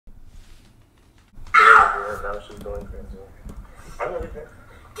now she's going crazy. I'm leaving.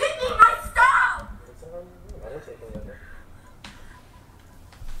 Give me my stuff! It's not on you. I didn't take any of it.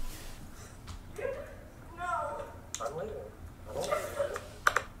 No. I'm leaving. I don't want to.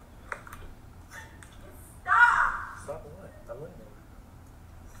 Stop! Stop what? I'm leaving.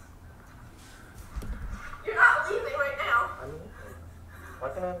 You're not leaving right now. I'm leaving. Why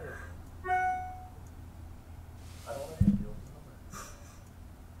can't I leave? I don't want to hit you.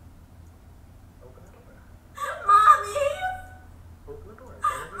 Open the door. Mommy! Open the door.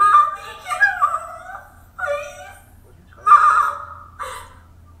 Mommy, get home! Please! What are you trying Mom!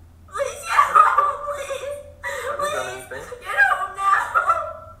 Please get home, please! I haven't done anything. Get home now!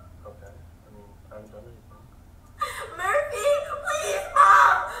 Okay. I mean, I haven't done anything. Murphy, please,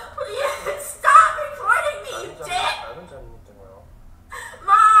 Mom! Please stop recording me, you dick! I haven't done anything wrong.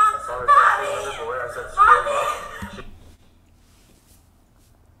 Mom! Sorry, Mommy! I said Mommy!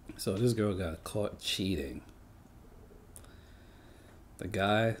 So this girl got caught cheating. The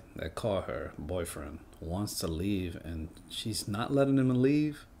guy that caught her boyfriend wants to leave and she's not letting him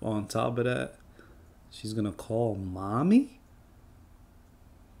leave. On top of that, she's gonna call mommy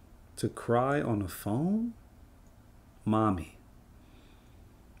to cry on the phone. Mommy,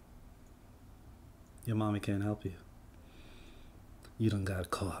 your mommy can't help you. You done got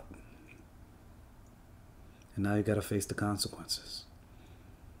caught. And now you gotta face the consequences.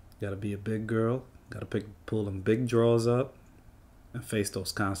 You gotta be a big girl, gotta pull them big drawers up and face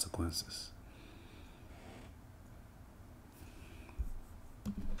those consequences.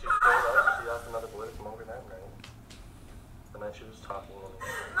 She asked another boy to come over that night. The night she was talking to me.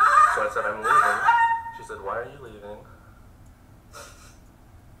 So I said, I'm leaving. She said, why are you leaving?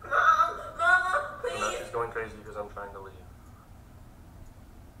 Mama, And now please! she's going crazy because I'm trying to leave.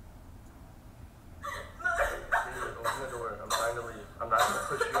 Please, open the door. I'm trying to leave. I'm not going to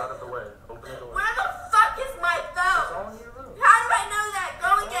push you out of the way. Open the door. Where the fuck is my It's phone? all in your room. How do I know that? Go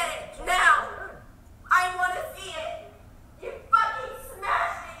and get it now! I want to see it! You fucking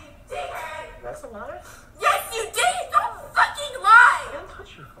smashed it, you dickhead! That's a lie? Yes, you did! Don't fucking I lie! didn't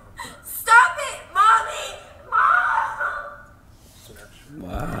touch your phone. Stop it, Mommy! Mom!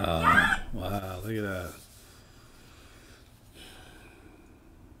 Wow. Wow, look at that.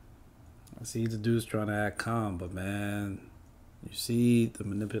 I see the dude's trying to act calm, but man, you see the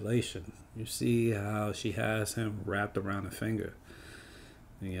manipulation. You see how she has him wrapped around her finger.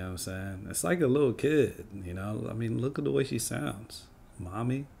 You know what I'm saying? It's like a little kid, you know? I mean, look at the way she sounds.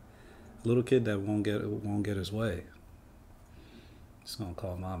 Mommy. Little kid that won't get his way. Just gonna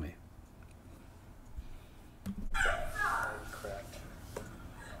call mommy. Cracked.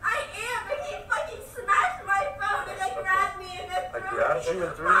 I am, but he fucking smashed my phone and then grabbed me and then I threw grabbed me you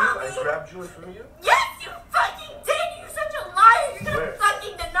and threw you? Mommy. I grabbed you and threw you? Yes, you fucking did! You're such a liar! You're gonna Where?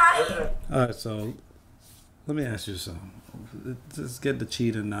 fucking deny it! Alright, so let me ask you something. Just get the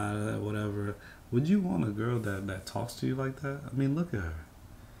cheating out of that, whatever. Would you want a girl that talks to you like that? I mean, look at her.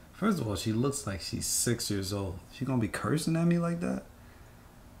 First of all, she looks like she's 6 years old. She gonna be cursing at me like that?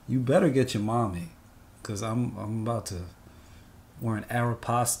 You better get your mommy, cause I'm about to wear an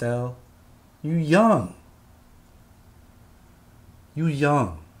Aeropostale. You young. You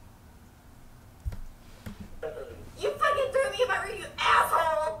young. You fucking threw me if I were you,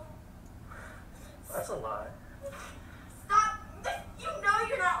 asshole! That's a lie. Stop! You know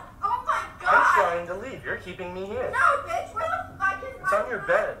you're not. Oh my I'm god! trying to leave. You're keeping me here. No, bitch! Where the fuck is my It's on your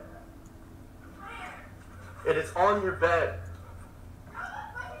bed. Where? It is on your bed. No,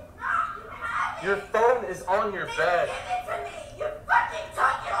 the fuck is not! You have it! Your phone is on your Then bed. give it to me! You fucking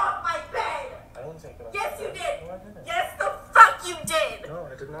took it off my bed! I didn't take it off. Yes, you did! No, I didn't. Yes, the fuck you did! No,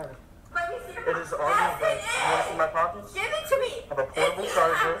 I did not. Let me see your It is on Yes, your bed. it You want to see is! my pockets? Give it to me! I have a portable If you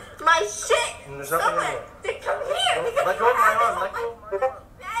charger. have My shit! And there's nothing in Somewhere. there. Then come here! No, Because let you go of my have arm. this Let on go of my arm.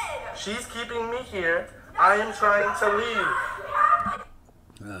 bed! She's keeping me here. I am trying to leave.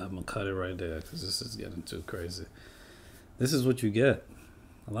 I'm gonna cut it right there because this is getting too crazy. This is what you get.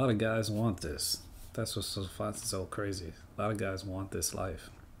 A lot of guys want this. That's what's so crazy. A lot of guys want this life.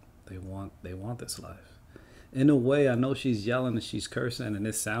 They want this life. In a way, I know she's yelling and she's cursing and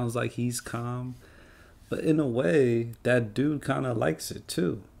it sounds like he's calm, but in a way, that dude kind of likes it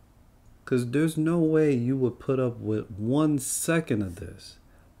too. Because there's no way you would put up with 1 second of this.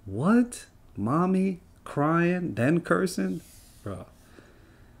 What? Mommy crying, then cursing? Bro.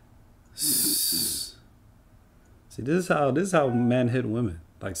 See, this is how men hit women.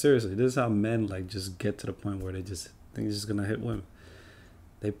 Like, seriously, this is how men, like, just get to the point where they just think it's just gonna hit women.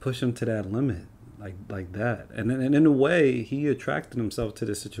 They push them to that limit, like that. And in a way, he attracted himself to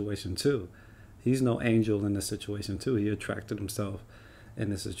this situation too. He's no angel in this situation too. He attracted himself in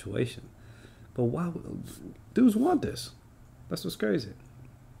this situation. But why? Dudes want this. That's what's crazy.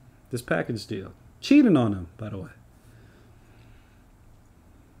 This package deal. Cheating on them, by the way.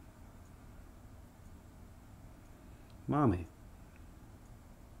 Mommy.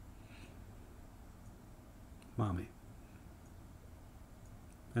 Mommy.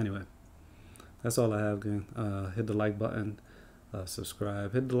 Anyway, that's all I have, gang. Hit the like button.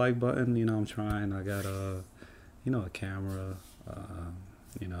 Subscribe. Hit the like button. You know, I'm trying. I got a camera.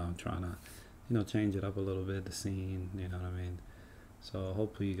 You know, I'm trying to, change it up a little bit, the scene. You know what I mean? So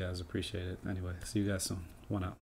hopefully you guys appreciate it. Anyway, see you guys soon. One out.